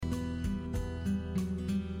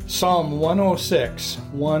Psalm 106,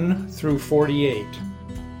 1 through 48.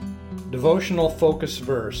 Devotional focus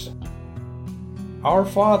verse. Our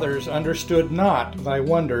fathers understood not thy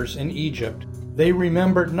wonders in Egypt. They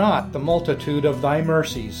remembered not the multitude of thy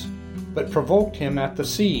mercies, but provoked him at the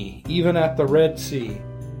sea, even at the Red Sea.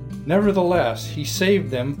 Nevertheless, he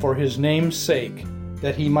saved them for his name's sake,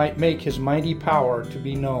 that he might make his mighty power to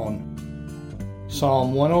be known.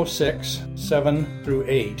 Psalm 106, 7 through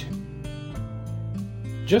 8.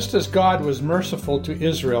 Just as God was merciful to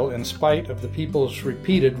Israel in spite of the people's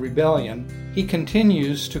repeated rebellion, he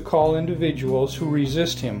continues to call individuals who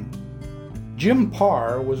resist him. Jim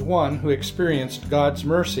Parr was one who experienced God's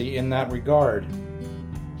mercy in that regard.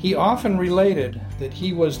 He often related that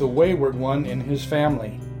he was the wayward one in his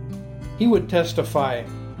family. He would testify,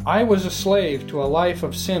 "I was a slave to a life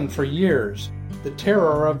of sin for years, the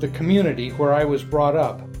terror of the community where I was brought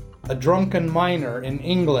up, a drunken miner in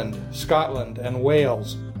England, Scotland, and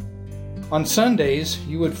Wales. On Sundays,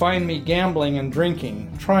 you would find me gambling and drinking,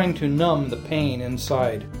 trying to numb the pain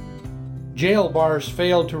inside. Jail bars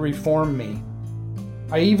failed to reform me.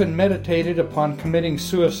 I even meditated upon committing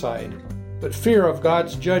suicide, but fear of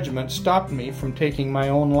God's judgment stopped me from taking my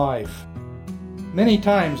own life. Many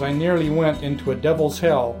times I nearly went into a devil's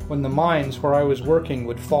hell when the mines where I was working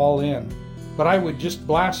would fall in, but I would just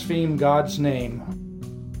blaspheme God's name.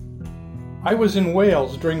 I was in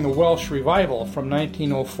Wales during the Welsh revival from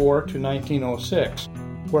 1904 to 1906,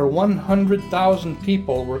 where 100,000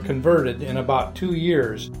 people were converted in about 2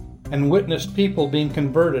 years, and witnessed people being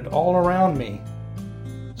converted all around me.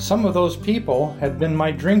 Some of those people had been my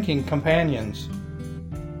drinking companions.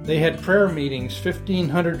 They had prayer meetings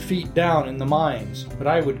 1,500 feet down in the mines, but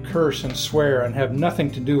I would curse and swear and have nothing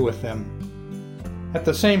to do with them. At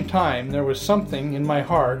the same time, there was something in my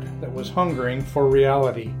heart that was hungering for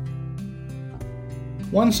reality.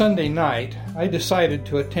 One Sunday night, I decided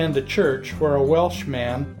to attend a church where a Welsh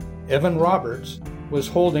man, Evan Roberts, was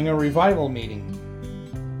holding a revival meeting.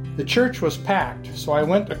 The church was packed, so I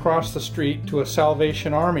went across the street to a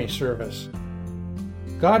Salvation Army service.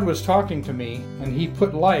 God was talking to me, and he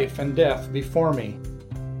put life and death before me.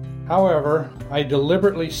 However, I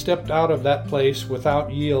deliberately stepped out of that place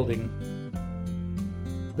without yielding.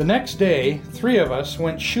 The next day, 3 of us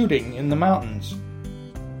went shooting in the mountains.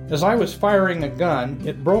 As I was firing a gun,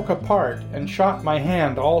 it broke apart and shot my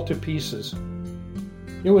hand all to pieces.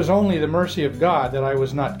 It was only the mercy of God that I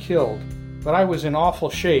was not killed, but I was in awful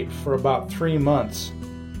shape for about 3 months.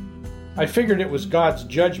 I figured it was God's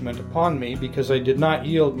judgment upon me because I did not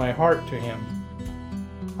yield my heart to him.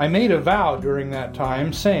 I made a vow during that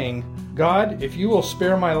time, saying, "God, if you will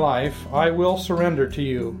spare my life, I will surrender to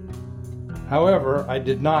you." However, I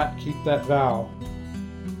did not keep that vow.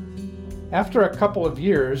 After a couple of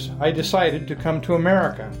years, I decided to come to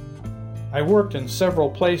America. I worked in several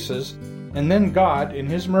places, and then God, in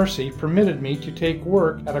his mercy, permitted me to take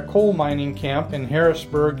work at a coal mining camp in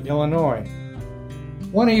Harrisburg, Illinois.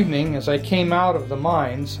 One evening, as I came out of the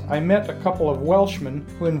mines, I met a couple of Welshmen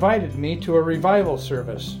who invited me to a revival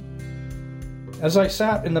service. As I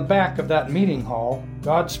sat in the back of that meeting hall,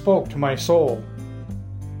 God spoke to my soul.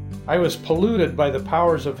 I was polluted by the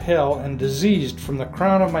powers of hell and diseased from the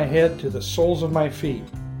crown of my head to the soles of my feet,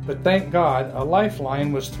 but thank God, a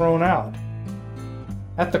lifeline was thrown out.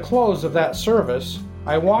 At the close of that service,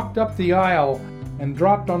 I walked up the aisle and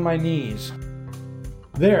dropped on my knees.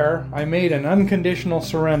 There, I made an unconditional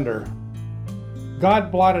surrender.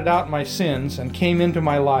 God blotted out my sins and came into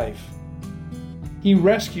my life. He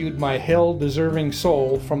rescued my hell-deserving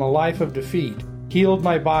soul from a life of defeat, healed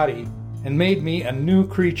my body, and made me a new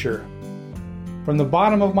creature. From the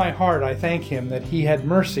bottom of my heart, I thank him that he had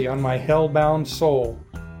mercy on my hell-bound soul.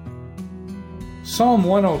 Psalm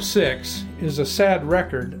 106 is a sad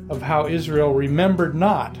record of how Israel remembered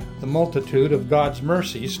not the multitude of God's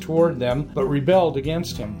mercies toward them, but rebelled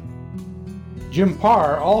against him. Jim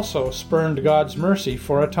Parr also spurned God's mercy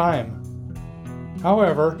for a time.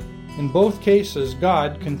 However, in both cases,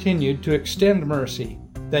 God continued to extend mercy,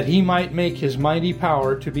 that he might make his mighty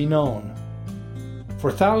power to be known.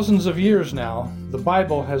 For thousands of years now, the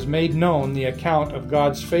Bible has made known the account of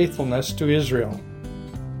God's faithfulness to Israel.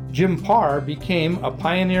 Jim Parr became a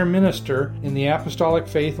pioneer minister in the Apostolic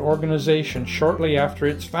Faith organization shortly after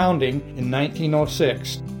its founding in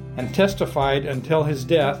 1906, and testified until his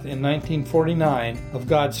death in 1949 of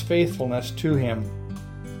God's faithfulness to him.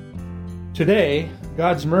 Today,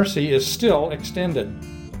 God's mercy is still extended.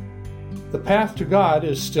 The path to God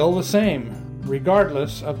is still the same,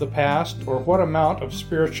 regardless of the past or what amount of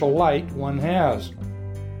spiritual light one has.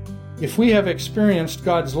 If we have experienced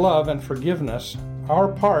God's love and forgiveness, our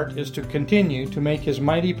part is to continue to make his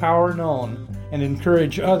mighty power known and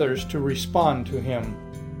encourage others to respond to him.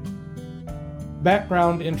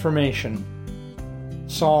 Background information.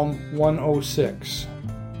 Psalm 106.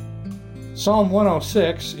 Psalm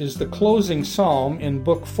 106 is the closing psalm in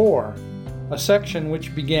Book 4, a section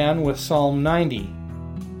which began with Psalm 90.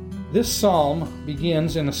 This psalm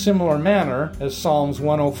begins in a similar manner as Psalms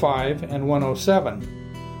 105 and 107.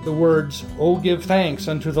 The words, "O give thanks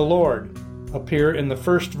unto the Lord," appear in the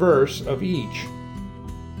first verse of each.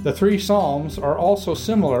 The three psalms are also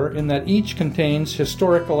similar in that each contains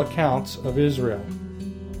historical accounts of Israel.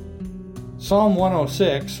 Psalm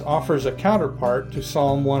 106 offers a counterpart to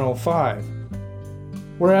Psalm 105.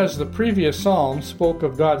 Whereas the previous psalm spoke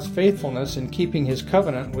of God's faithfulness in keeping his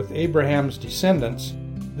covenant with Abraham's descendants,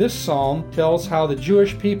 this psalm tells how the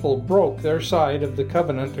Jewish people broke their side of the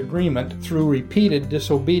covenant agreement through repeated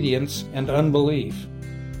disobedience and unbelief.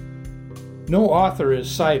 No author is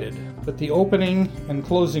cited, but the opening and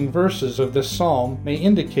closing verses of this psalm may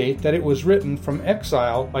indicate that it was written from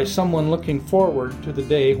exile by someone looking forward to the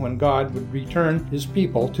day when God would return his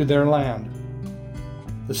people to their land.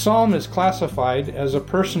 The psalm is classified as a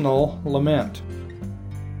personal lament.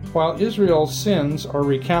 While Israel's sins are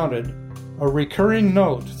recounted, a recurring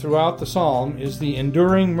note throughout the psalm is the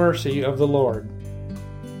enduring mercy of the Lord.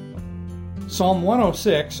 Psalm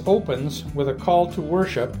 106 opens with a call to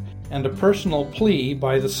worship and a personal plea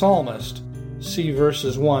by the psalmist. See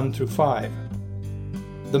verses 1 through 5.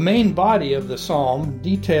 The main body of the psalm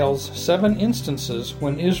details 7 instances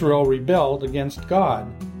when Israel rebelled against God.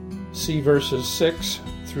 See verses 6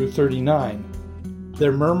 through 39.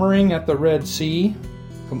 Their murmuring at the Red Sea,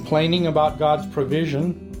 complaining about God's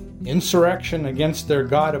provision, insurrection against their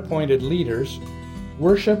God-appointed leaders,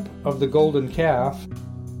 worship of the golden calf,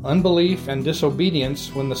 unbelief and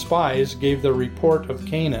disobedience when the spies gave the report of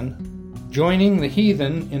Canaan, joining the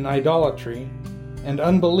heathen in idolatry, and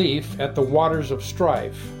unbelief at the waters of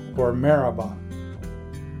strife, or Meribah.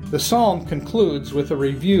 The psalm concludes with a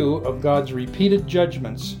review of God's repeated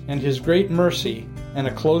judgments and his great mercy, and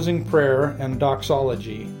a closing prayer and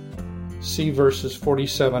doxology. See verses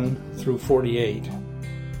 47 through 48.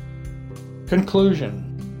 Conclusion.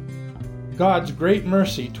 God's great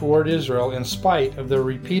mercy toward Israel in spite of their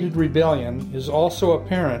repeated rebellion is also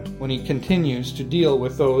apparent when he continues to deal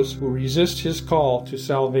with those who resist his call to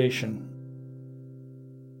salvation.